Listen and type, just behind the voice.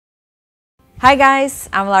Hi guys,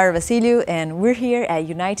 I'm Lari Basilio and we're here at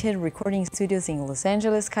United Recording Studios in Los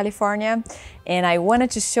Angeles, California. And I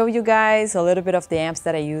wanted to show you guys a little bit of the amps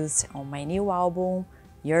that I used on my new album,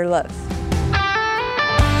 Your Love.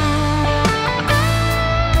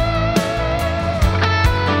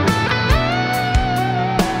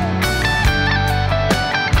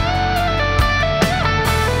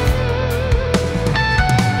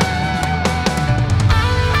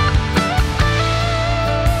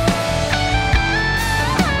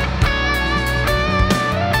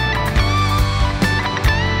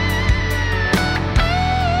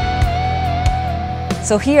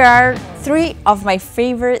 So here are 3 of my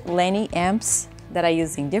favorite Laney amps that I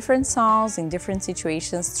use in different songs, in different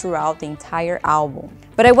situations throughout the entire album.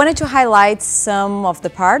 But I wanted to highlight some of the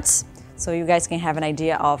parts so you guys can have an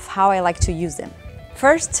idea of how I like to use them.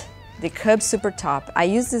 First, the Cub Super Top. I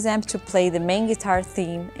use this amp to play the main guitar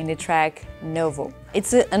theme in the track Novo.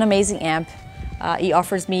 It's an amazing amp. It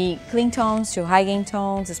offers me clean tones to high gain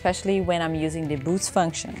tones, especially when I'm using the boost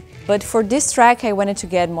function. But for this track, I wanted to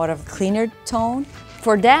get more of a cleaner tone.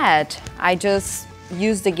 For that, I just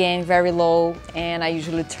use the gain very low and I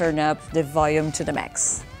usually turn up the volume to the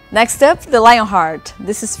max. Next up, the Lionheart.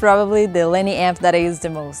 This is probably the Laney amp that I use the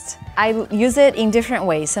most. I use it in different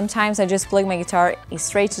ways. Sometimes I just plug my guitar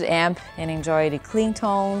straight to the amp and enjoy the clean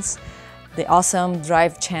tones, the awesome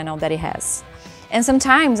drive channel that it has. And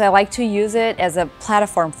sometimes I like to use it as a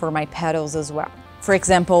platform for my pedals as well. For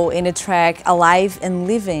example, in the track Alive and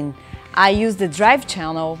Living, I use the drive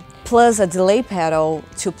channel plus a delay pedal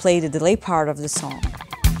to play the delay part of the song.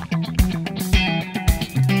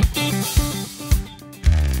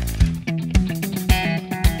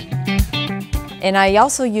 And I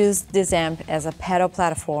also use this amp as a pedal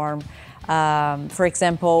platform. For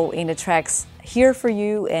example, in the tracks Here For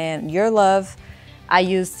You and Your Love, I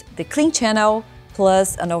used the clean channel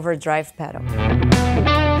plus an overdrive pedal.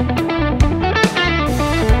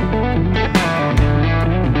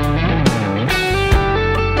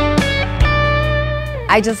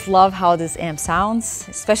 I just love how this amp sounds,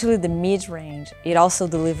 especially the mid-range. It also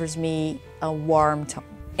delivers me a warm tone.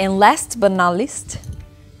 And last but not least,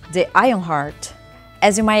 the Ironheart.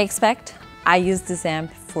 As you might expect, I use this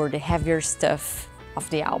amp for the heavier stuff of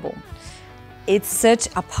the album. It's such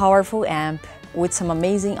a powerful amp with some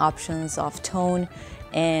amazing options of tone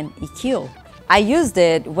and EQ. I used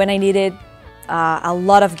it when I needed a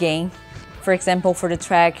lot of gain. For example, for the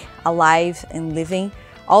track Alive and Living,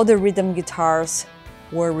 all the rhythm guitars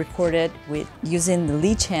were recorded with using the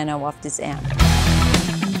lead channel of this amp.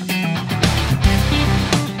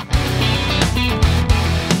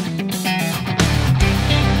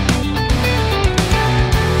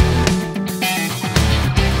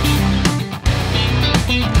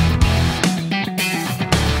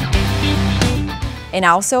 And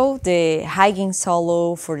also the high gain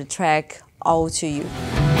solo for the track All To You.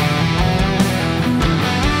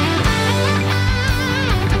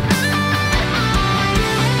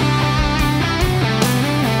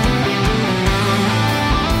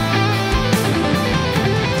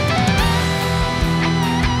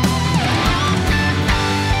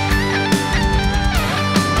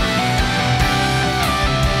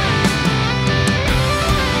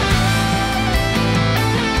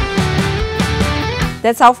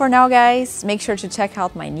 That's all for now, guys. Make sure to check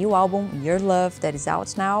out my new album, Your Love, that is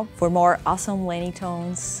out now, for more awesome Laney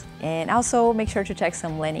tones. And also make sure to check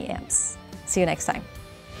some Laney amps. See you next time.